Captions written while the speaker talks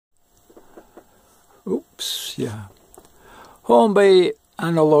Oops, yeah. Hornby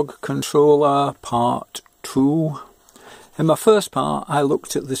Analog Controller Part 2. In my first part I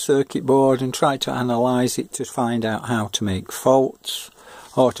looked at the circuit board and tried to analyse it to find out how to make faults,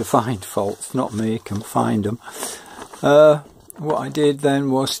 or to find faults, not make them, find them. What I did then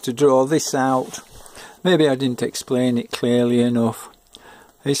was to draw this out. Maybe I didn't explain it clearly enough.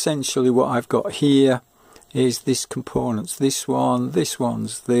 Essentially what I've got here is this components. This one's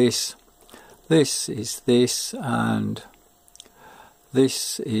this is this, and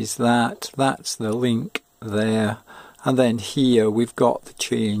this is that. That's the link there. And then here we've got the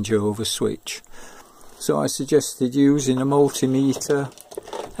changeover switch. So I suggested using a multimeter.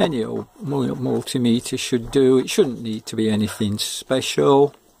 Any old multimeter should do. It shouldn't need to be anything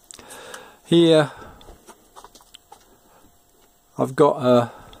special. Here I've got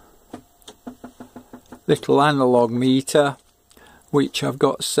a little analog meter which I've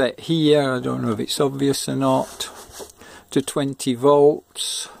got set here, I don't know if it's obvious or not, to 20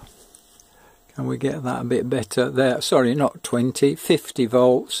 volts. Can we get that a bit better there? Sorry, not 20, 50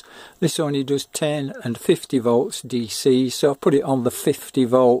 volts. This only does 10 and 50 volts DC, so I've put it on the 50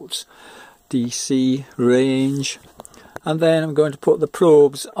 volts DC range. And then I'm going to put the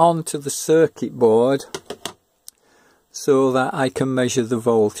probes onto the circuit board so that I can measure the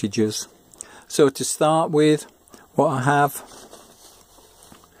voltages. So to start with, what I have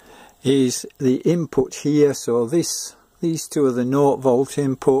is the input here. So these two are the 0 volt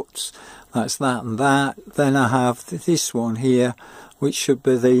inputs. That's that and that. Then I have this one here, which should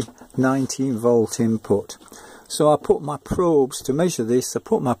be the 19 volt input. So I put my probes to measure this. I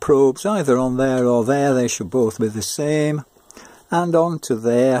put my probes either on there or there. They should both be the same. And onto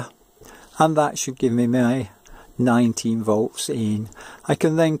there. And that should give me my 19 volts in. I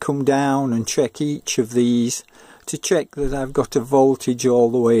can then come down and check each of these to check that I've got a voltage all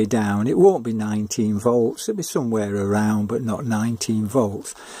the way down. It won't be 19 volts, it'll be somewhere around, but not 19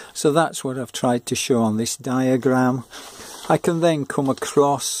 volts. So that's what I've tried to show on this diagram. I can then come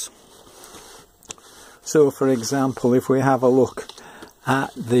across. So for example, if we have a look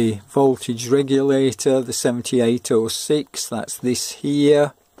at the voltage regulator, the 7806, that's this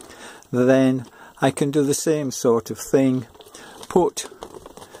here, then I can do the same sort of thing, put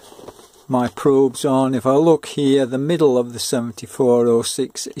my probes on. If I look here, the middle of the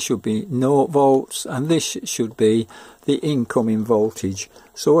 7406, it should be 0 volts, and this should be the incoming voltage.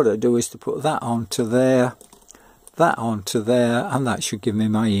 So what I do is to put that onto there, and that should give me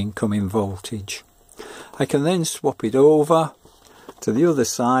my incoming voltage. I can then swap it over to the other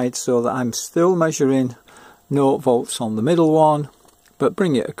side so that I'm still measuring 0 volts on the middle one, but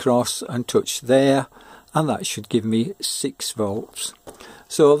bring it across and touch there, and that should give me 6 volts.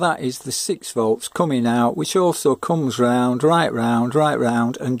 So that is the 6 volts coming out, which also comes round, right round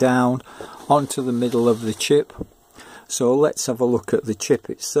and down onto the middle of the chip. So let's have a look at the chip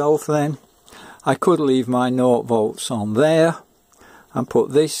itself then. I could leave my 0 volts on there and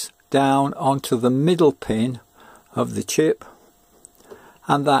put this down onto the middle pin of the chip,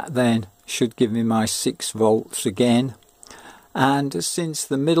 and that then should give me my 6 volts again. And since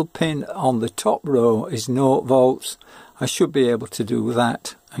the middle pin on the top row is 0 volts, I should be able to do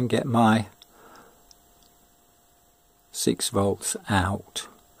that and get my 6 volts out.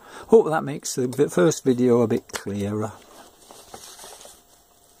 Hope that makes the first video a bit clearer.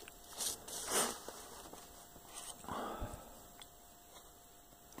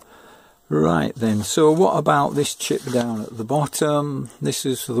 Right then, so what about this chip down at the bottom? This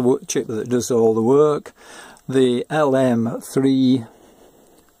is the chip that does all the work. The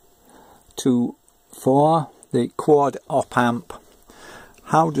LM324, the quad op amp.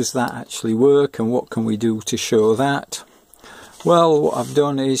 How does that actually work, and what can we do to show that? Well, what I've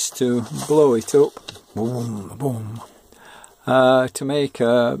done is to blow it up, boom, boom, to make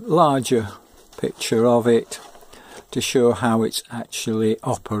a larger picture of it, to show how it's actually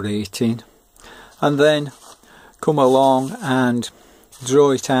operating, and then come along and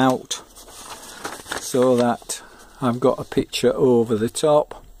draw it out so that I've got a picture over the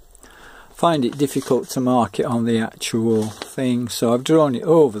top. Find it difficult to mark it on the actual thing, so I've drawn it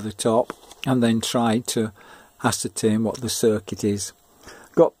over the top and then tried to ascertain what the circuit is.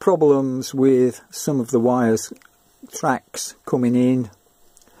 Got problems with some of the wires, tracks coming in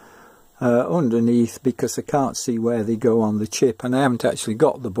underneath, because I can't see where they go on the chip, and I haven't actually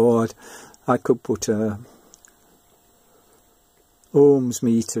got the board. I could put a ohms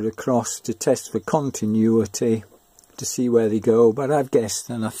meter across to test for continuity to see where they go, but I've guessed,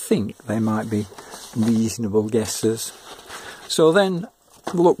 and I think they might be reasonable guesses. So then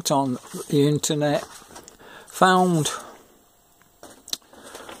looked on the internet, found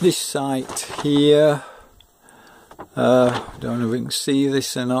this site here, don't know if you can see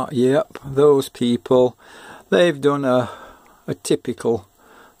this or not. Yep, those people, they've done a typical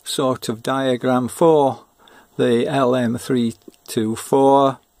sort of diagram for the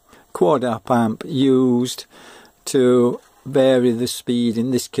LM324 quad op amp used to vary the speed, in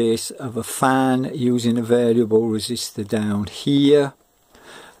this case of a fan, using a variable resistor down here.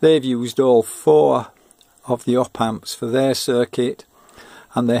 They've used all 4 of the op amps for their circuit,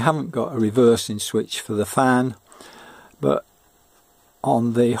 and they haven't got a reversing switch for the fan, but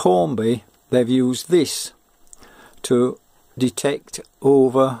on the Hornby they've used this to detect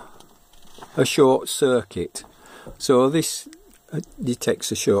over a short circuit. So this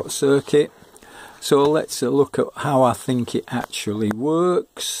detects a short circuit. So let's look at how I think it actually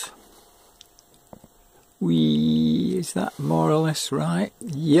works. Is that more or less right?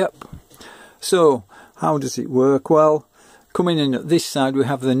 Yep. So how does it work? Well, coming in at this side we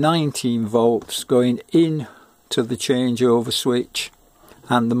have the 19 volts going in to the changeover switch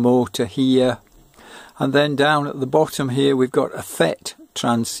and the motor here, and then down at the bottom here we've got a FET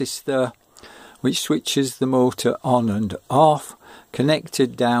transistor which switches the motor on and off,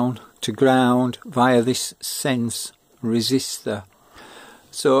 connected down to ground via this sense resistor.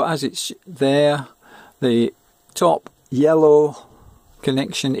 So as it's there, the top yellow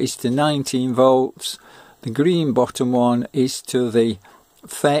connection is to 19 volts, the green bottom one is to the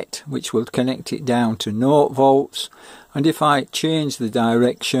FET, which will connect it down to 0 volts, and if I change the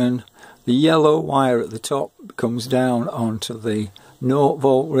direction, the yellow wire at the top comes down onto the 0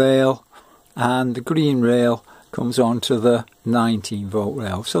 volt rail and the green rail comes onto the 19 volt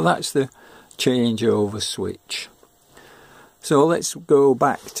rail. So that's the changeover switch. So let's go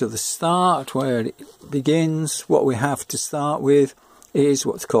back to the start where it begins. What we have to start with is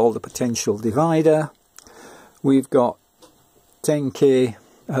what's called a potential divider. We've got 10k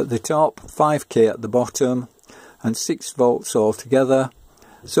at the top, 5k at the bottom, and 6 volts altogether.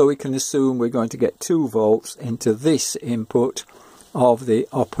 So we can assume we're going to get 2 volts into this input of the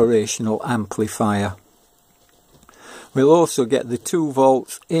operational amplifier. We'll also get the 2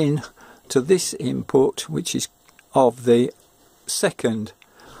 volts in to this input, which is of the second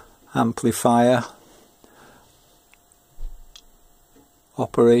amplifier,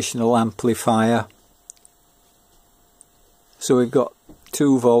 operational amplifier. So we've got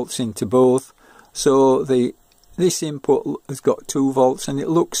 2 volts into both. So this input has got 2 volts and it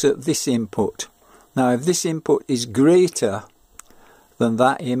looks at this input. Now if this input is greater than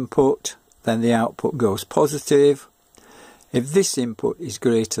that input, then the output goes positive. If this input is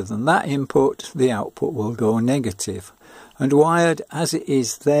greater than that input, the output will go negative. And wired as it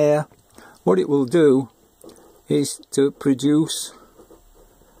is there, what it will do is to produce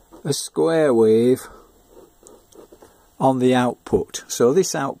a square wave on the output. So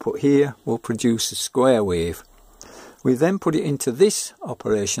this output here will produce a square wave. We then put it into this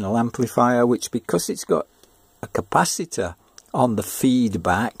operational amplifier, which, because it's got a capacitor on the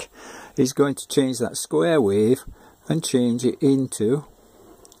feedback, is going to change that square wave and change it into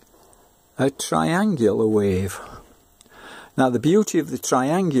a triangular wave. Now the beauty of the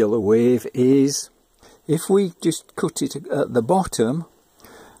triangular wave is if we just cut it at the bottom,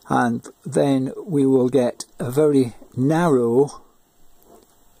 and then we will get a very narrow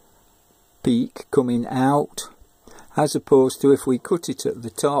peak coming out, as opposed to if we cut it at the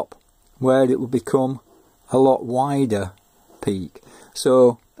top, where it will become a lot wider peak.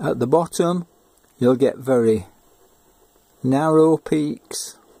 So at the bottom you'll get very narrow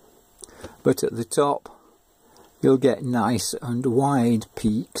peaks, but at the top you'll get nice and wide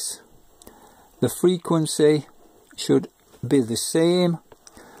peaks. The frequency should be the same,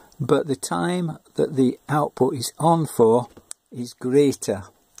 but the time that the output is on for is greater,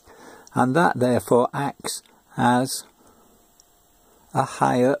 and that therefore acts as a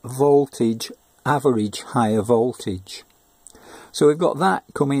higher voltage, average higher voltage. So we've got that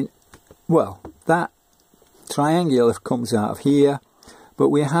coming, well, that triangular comes out of here, but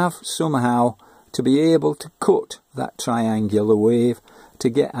we have somehow to be able to cut that triangular wave to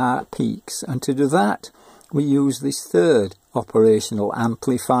get our peaks, and to do that we use this third operational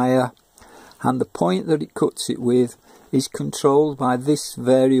amplifier, and the point that it cuts it with is controlled by this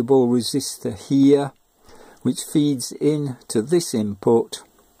variable resistor here, which feeds in to this input,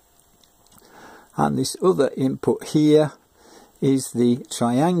 and this other input here is the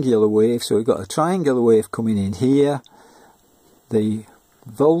triangular wave. So we've got a triangular wave coming in here, the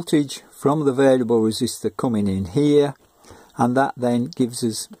voltage from the variable resistor coming in here, and that then gives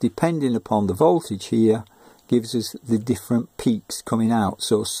us, depending upon the voltage here, gives us the different peaks coming out.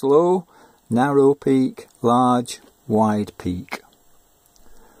 So slow, narrow peak, large, wide peak.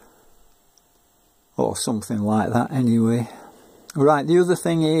 or something like that anyway. Right, the other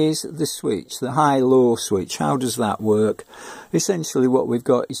thing is the switch, the high-low switch. How does that work? Essentially what we've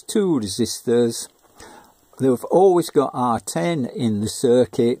got is two resistors. They've always got R10 in the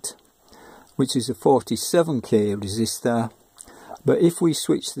circuit, which is a 47k resistor. But if we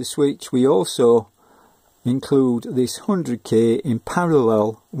switch the switch, we also include this 100k in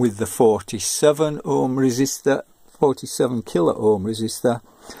parallel with the 47 ohm resistor, 47 kilo ohm resistor.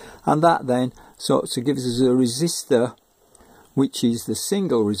 And that then sort of gives us a resistor, which is the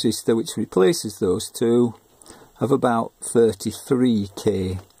single resistor which replaces those two, of about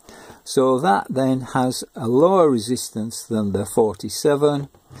 33k. So that then has a lower resistance than the 47,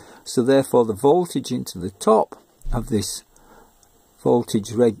 so therefore the voltage into the top of this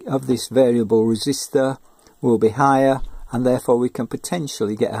variable resistor will be higher, and therefore we can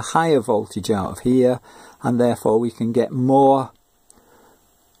potentially get a higher voltage out of here, and therefore we can get more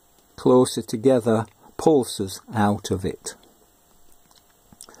closer together pulses out of it.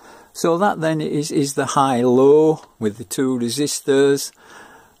 So that then is the high-low with the two resistors.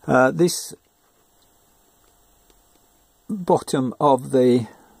 This bottom of the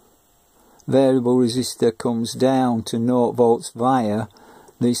variable resistor comes down to 0 volts via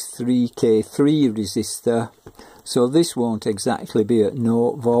this 3K3 resistor. So this won't exactly be at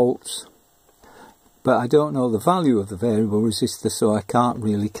 0 volts. But I don't know the value of the variable resistor, so I can't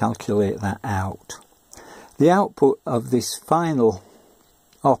really calculate that out. The output of this final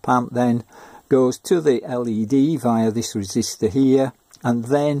op-amp then goes to the LED via this resistor here, and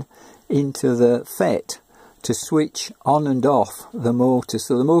then into the FET to switch on and off the motor.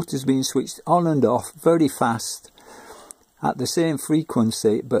 So the motor's being switched on and off very fast at the same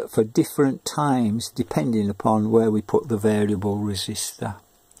frequency, but for different times depending upon where we put the variable resistor.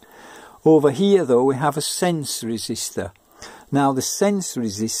 Over here though we have a sense resistor. Now the sense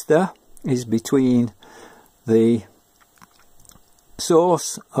resistor is between the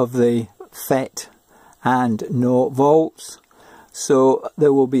source of the FET and 0 volts, so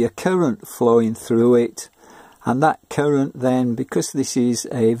there will be a current flowing through it, and that current then, because this is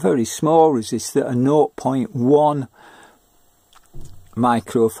a very small resistor, a 0.1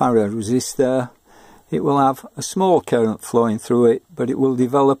 microfarad resistor, it will have a small current flowing through it, but it will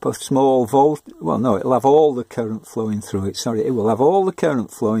develop a small it'll have all the current flowing through it, it will have all the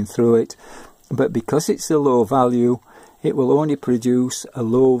current flowing through it, but because it's a low value, it will only produce a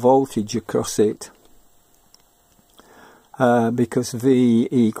low voltage across it, because V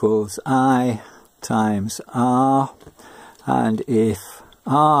equals I times R, and if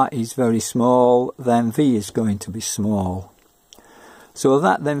R is very small, then V is going to be small. So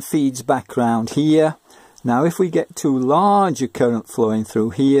that then feeds back round here. Now if we get too large a current flowing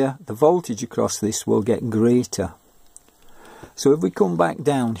through here, the voltage across this will get greater. So if we come back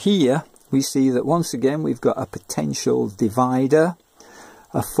down here, we see that once again we've got a potential divider,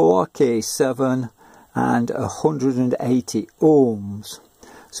 a 4K7 and 180 ohms.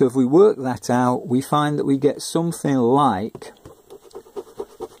 So if we work that out, we find that we get something like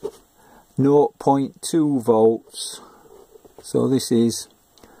 0.2 volts. So this is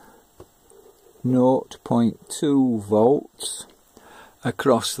 0.2 volts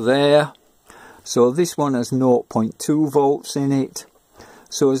across there. So this one has 0.2 volts in it.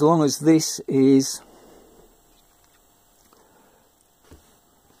 So as long as this is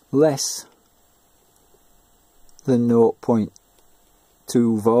less than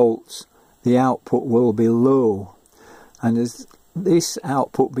 0.2 volts, the output will be low. And as this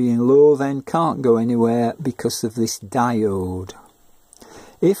output being low then can't go anywhere because of this diode.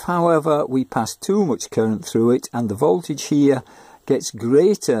 If however we pass too much current through it and the voltage here gets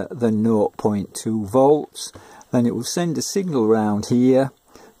greater than 0.2 volts, then it will send a signal round here,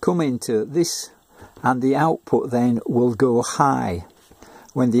 come into this, and the output then will go high.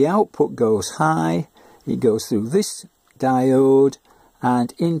 When the output goes high, it goes through this diode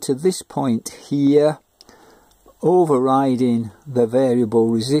and into this point here, overriding the variable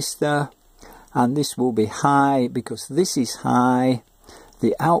resistor, and this will be high because this is high.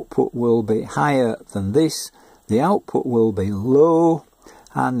 The output will be higher than this, the output will be low,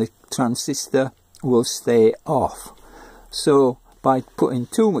 and the transistor will stay off. So by putting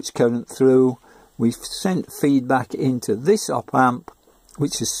too much current through, we've sent feedback into this op-amp,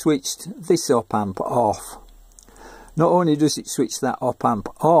 which has switched this op-amp off. Not only does it switch that op-amp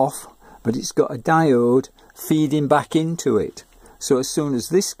off, but it's got a diode feeding back into it. So as soon as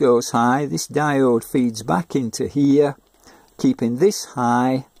this goes high, this diode feeds back into here, keeping this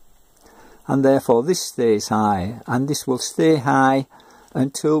high, and therefore this stays high, and this will stay high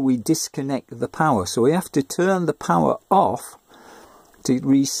until we disconnect the power. So we have to turn the power off to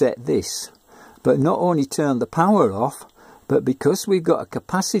reset this. but not only turn the power off, but because we've got a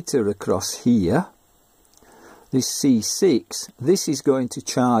capacitor across here, this C6, this is going to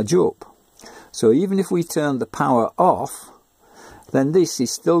charge up. So even if we turn the power off, then this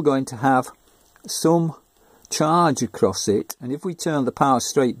is still going to have some charge across it, and if we turn the power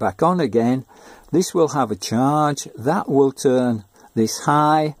straight back on again, this will have a charge. That will turn this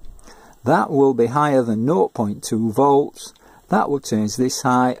high, that will be higher than 0.2 volts, that will change this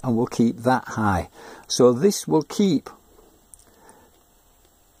high, and we'll keep that high. So this will keep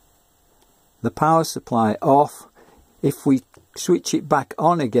the power supply off if we switch it back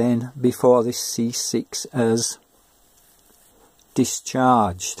on again before this C6 has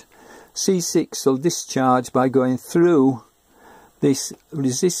discharged. C6 will discharge by going through this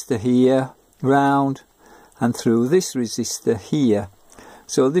resistor here, round, and through this resistor here.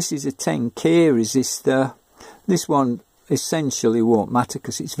 So this is a 10k resistor. This one essentially won't matter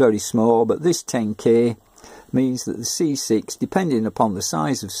because it's very small, but this 10k means that the C6, depending upon the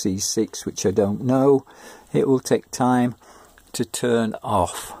size of C6, which I don't know, it will take time to turn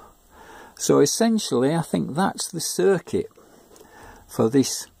off. So essentially I think that's the circuit for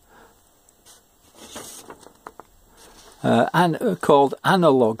this called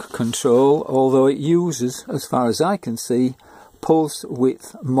analog control, although it uses, as far as I can see, pulse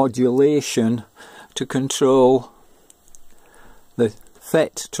width modulation to control the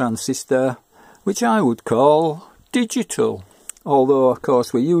FET transistor, which I would call digital, although of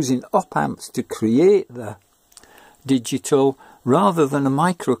course we're using op amps to create the digital rather than a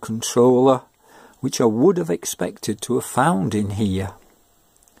microcontroller, which I would have expected to have found in here.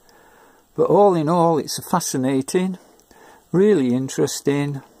 But all in all, it's a fascinating, really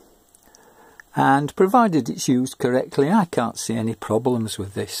interesting, and provided it's used correctly, I can't see any problems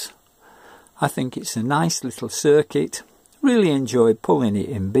with this. I think it's a nice little circuit. Really enjoyed pulling it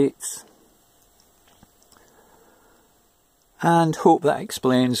in bits, and hope that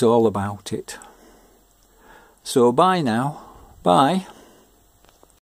explains all about it. So bye now. Bye.